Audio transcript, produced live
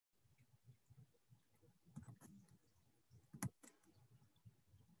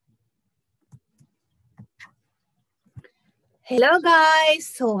Hello guys.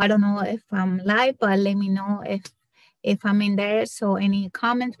 So I don't know if I'm live, but let me know if I'm in there. So any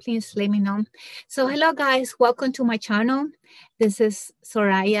comments, please let me know. So hello guys, welcome to my channel. This is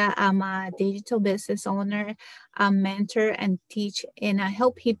Zoraya. I'm a digital business owner, a mentor and teach, and I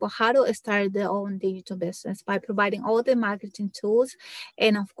help people how to start their own digital business by providing all the marketing tools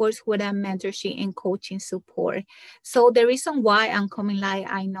and of course with a mentorship and coaching support. So the reason why I'm coming live,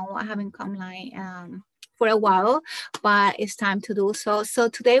 I know I haven't come live for a while, but it's time to do so. So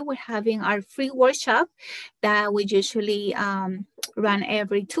today we're having our free workshop that we usually run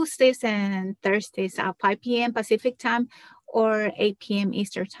every Tuesdays and Thursdays at 5 p.m. Pacific time or 8 p.m.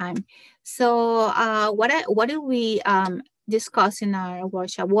 Eastern time. So what do we discuss in our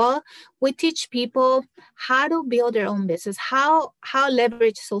workshop? Well, we teach people how to build their own business, how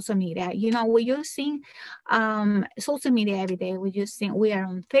leverage social media. You know, we're using social media every day. We are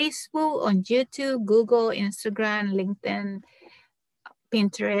on Facebook, on YouTube, Google, Instagram, LinkedIn,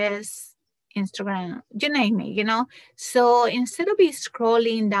 Pinterest, Instagram, you name it, you know. So instead of be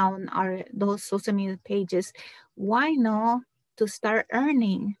scrolling down those social media pages, why not to start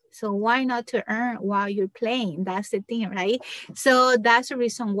earning? So why not to earn while you're playing? That's the thing, right? So that's the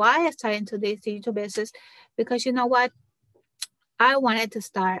reason why I started today's digital business, because you know what? I wanted to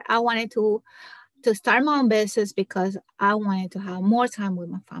start my own business because I wanted to have more time with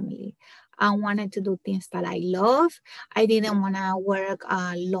my family. I wanted to do things that I love. I didn't want to work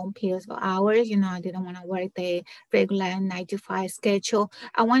long periods of hours. You know, I didn't want to work the regular 9 to 5 schedule.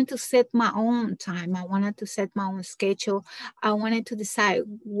 I wanted to set my own time. I wanted to set my own schedule. I wanted to decide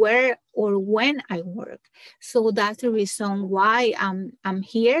where or when I work. So that's the reason why I'm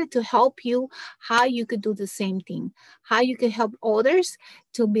here to help you how you could do the same thing, how you can help others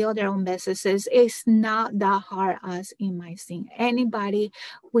to build their own businesses. It's not that hard as it might seem. Anybody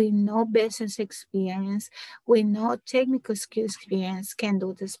with no business experience, with no technical skill experience can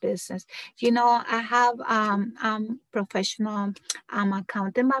do this business. You know, I have professional, I'm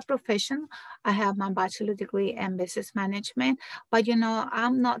accountant by profession. I have my bachelor degree in business management, but you know,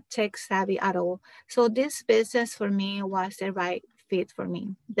 I'm not tech savvy at all. So this business for me was the right fit for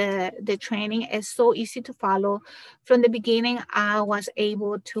me. The training is so easy to follow. From the beginning, I was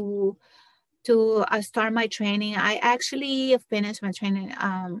able to start my training. I actually finished my training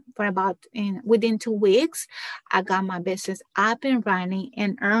for about within 2 weeks. I got my business up and running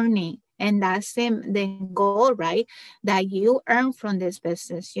and earning. And that's the goal, right? That you earn from this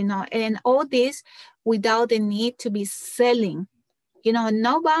business, you know, and all this without the need to be selling. You know,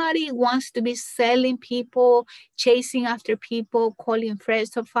 nobody wants to be selling people, chasing after people, calling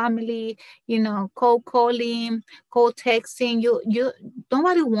friends or family, you know, cold calling, cold texting.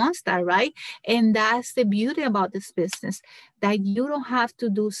 Nobody wants that, right? And that's the beauty about this business, that you don't have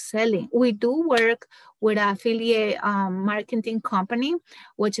to do selling. We do work with an affiliate marketing company,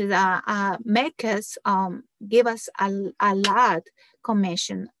 which is make us give us a lot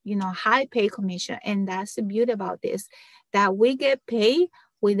commission, you know, high pay commission. And that's the beauty about this, that we get paid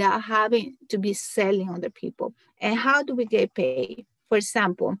without having to be selling other people. And how do we get paid? For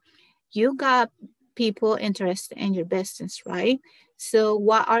example, you got people interested in your business, right? So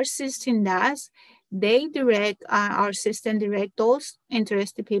what our system does, our system direct those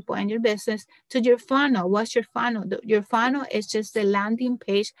interested people in your business to your funnel. What's your funnel? Your funnel is just the landing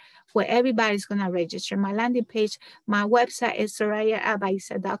page where everybody's going to register. My landing page, my website is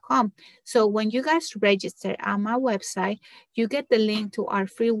sorayaabaiza.com. So when you guys register on my website, you get the link to our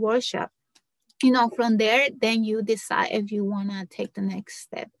free workshop. You know, from there, then you decide if you want to take the next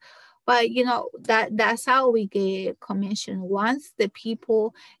step. But you know, that's how we get commission. Once the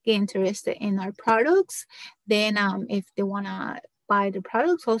people get interested in our products, then if they want to buy the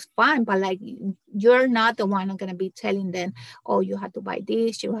products, so it's fine. But like, you're not the one who's going to be telling them, oh, you have to buy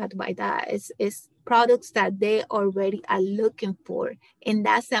this, you have to buy that. It's products that they already are looking for. And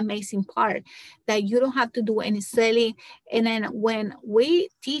that's the amazing part, that you don't have to do any selling. And then when we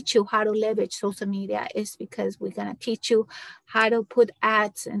teach you how to leverage social media, it's because we're going to teach you how to put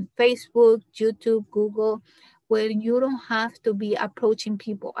ads in Facebook, YouTube, Google, where you don't have to be approaching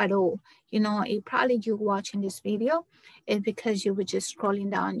people at all. You know, it probably you watching this video is because you were just scrolling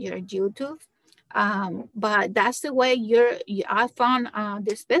down your YouTube. But that's the way I found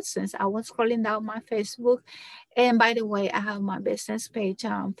this business. I was scrolling down my Facebook. And by the way, I have my business page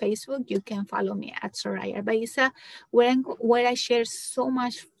on Facebook. You can follow me at Zoraya Baiza, where I share so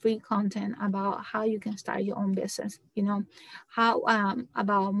much free content about how you can start your own business. You know, how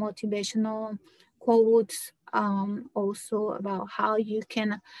about motivational quotes, also about how you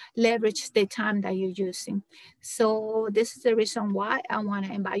can leverage the time that you're using. So this is the reason why I want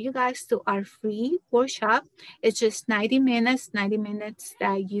to invite you guys to our free workshop. It's just 90 minutes, 90 minutes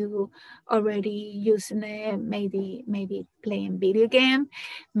that you already using it, maybe playing video game,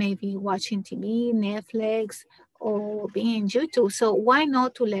 maybe watching TV, Netflix, or being YouTube. So why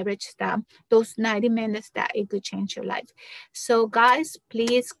not to leverage that, those 90 minutes that it could change your life. So guys,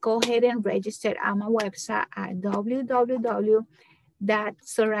 please go ahead and register on my website at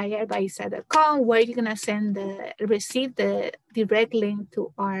www.zorayabaisa.com, where you're gonna receive the direct link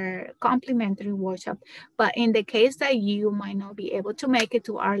to our complimentary workshop. But in the case that you might not be able to make it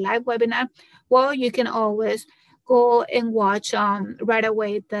to our live webinar, well, you can always go and watch right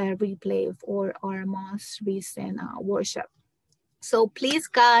away the replay for our most recent workshop. So please,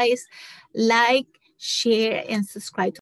 guys, like, share, and subscribe